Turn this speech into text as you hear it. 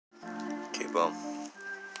Keep on.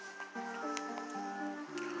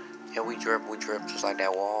 Yeah, we drip just like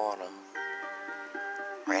that water.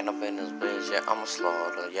 Ran up in this bitch, yeah, I'ma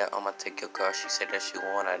slaughter. Yeah, I'ma take your car. She said that she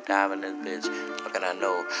wanna dive in this bitch. How can I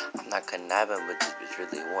know? I'm not conniving, but this bitch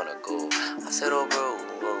really wanna go. I said, oh, bro,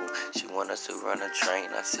 whoa. She want us to run a train.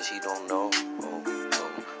 I said, she don't know.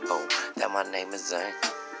 Oh, that my name is Zane.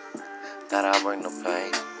 That I bring the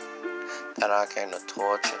pain. That I came to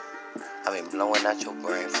torture. I mean, blowing out your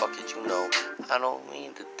brain. Fuck it, you know. I don't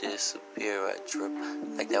mean to disappear. I drip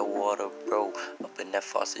like that water, bro. Up in that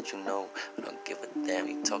faucet, you know. I don't give a damn.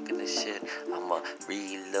 You talking this shit. I'ma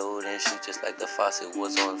reload and shoot just like the faucet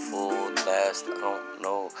was on full blast. I don't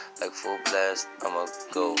know, like full blast. I'ma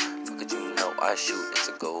go. Fuck it, you know. I shoot. It's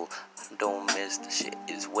a goal. I don't miss. The shit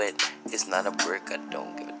is wet. It's not a brick. I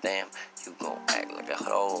don't give a damn. You gon' act like a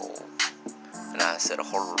hoe. And I said a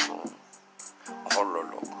horror.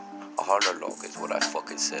 A harder log is what I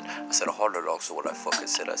fucking said. I said a harder log, so what I fucking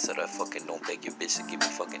said. I said I fucking don't beg your bitch to give me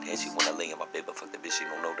fucking head. She wanna lay in my bed, but fuck that bitch. She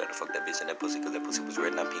don't know that I fuck that bitch in that pussy, cause that pussy was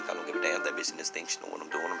red, not pink. I don't give a damn. That bitch in this thing, she know what I'm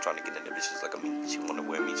doing. I'm trying to get in that bitch just like a mink. She wanna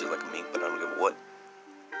wear me just like a mink, but I don't give a what.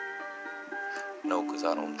 No, cause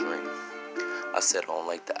I don't drink. I said I don't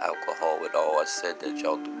like the alcohol at all. I said that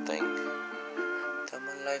y'all do think that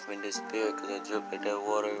my life may disappear, cause I drip like that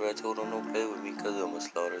water. I told them don't play with me, cause I'm a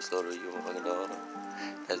slaughter you my fucking daughter.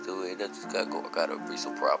 That's the way that just gotta go. I gotta be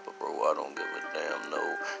so proper, bro. I don't give a damn,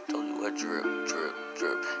 no. Told you I drip,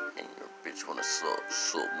 and your bitch wanna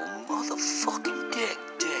suck my motherfucking dick.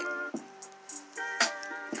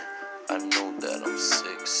 I know that I'm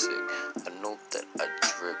sick. I know that I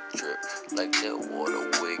drip like that water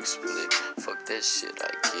wig split. Fuck that shit,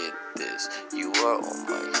 I get this. You are on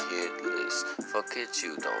my hit list. Fuck it,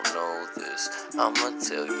 you don't know this. I'ma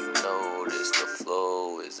tell you know this. The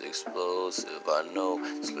flow is explosive. I know,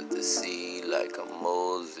 split the sea like a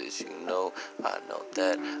Moses. You know, I know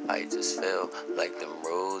that I just fell like them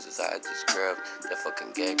roses. I just grabbed that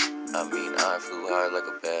fucking gag. I mean, I flew high like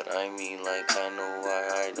a bat. I mean, like I know why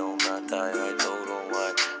I don't not die. I told them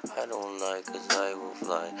why I don't like, cause I will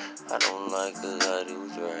fly. I don't like, cause I do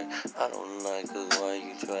try. I don't like, cause why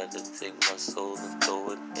you tried to take my soul and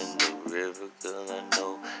throw it in the river. Cause I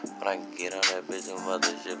know when I can get on that bitch and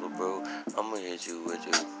mother shiver, bro, I'ma hit you with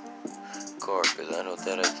your car. Cause I know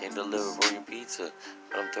that I can't deliver for your pizza.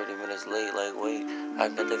 But I'm 30 minutes late, like wait, I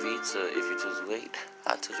got the pizza if you just wait.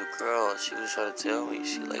 I told your girl, she was trying to tell me,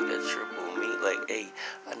 she like that triple meat, like, hey,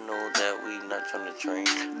 I know that we not trying to train.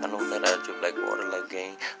 I know that I drip like water, like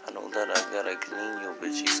game. I know that I gotta clean your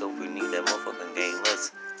bitch, so we need that motherfucking game.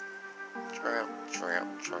 Let's drip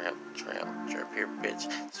here, bitch.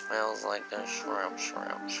 Smells like that shrimp.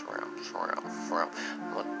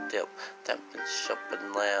 I'ma dip that bitch up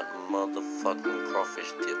and land motherfucking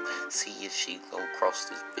crawfish dip. See if she gon' cross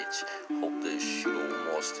this bitch. Hope that she don't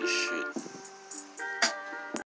lost this shit.